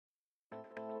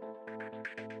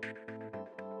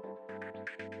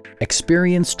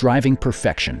Experience driving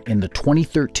perfection in the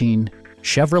 2013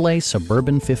 Chevrolet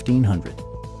Suburban 1500.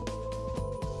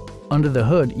 Under the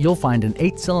hood, you'll find an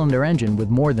 8-cylinder engine with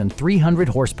more than 300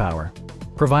 horsepower,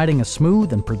 providing a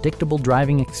smooth and predictable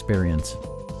driving experience.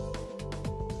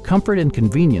 Comfort and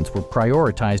convenience were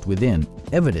prioritized within,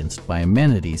 evidenced by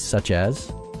amenities such as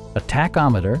a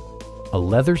tachometer, a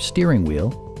leather steering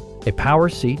wheel, a power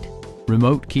seat,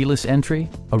 remote keyless entry,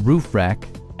 a roof rack,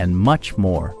 and much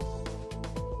more.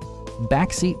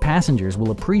 Backseat passengers will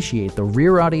appreciate the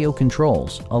rear audio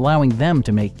controls, allowing them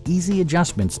to make easy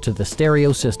adjustments to the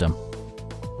stereo system.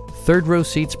 Third row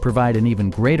seats provide an even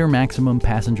greater maximum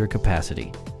passenger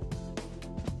capacity.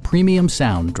 Premium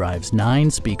sound drives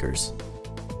 9 speakers,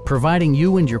 providing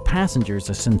you and your passengers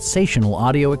a sensational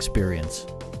audio experience.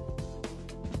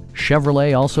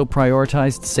 Chevrolet also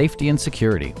prioritized safety and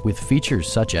security with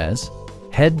features such as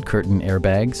head curtain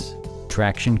airbags,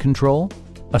 traction control,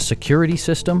 a security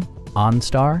system,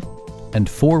 OnStar, and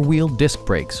 4-wheel disc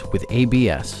brakes with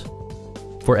ABS.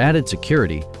 For added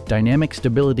security, dynamic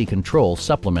stability control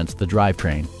supplements the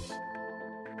drivetrain.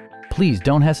 Please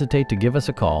don't hesitate to give us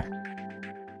a call.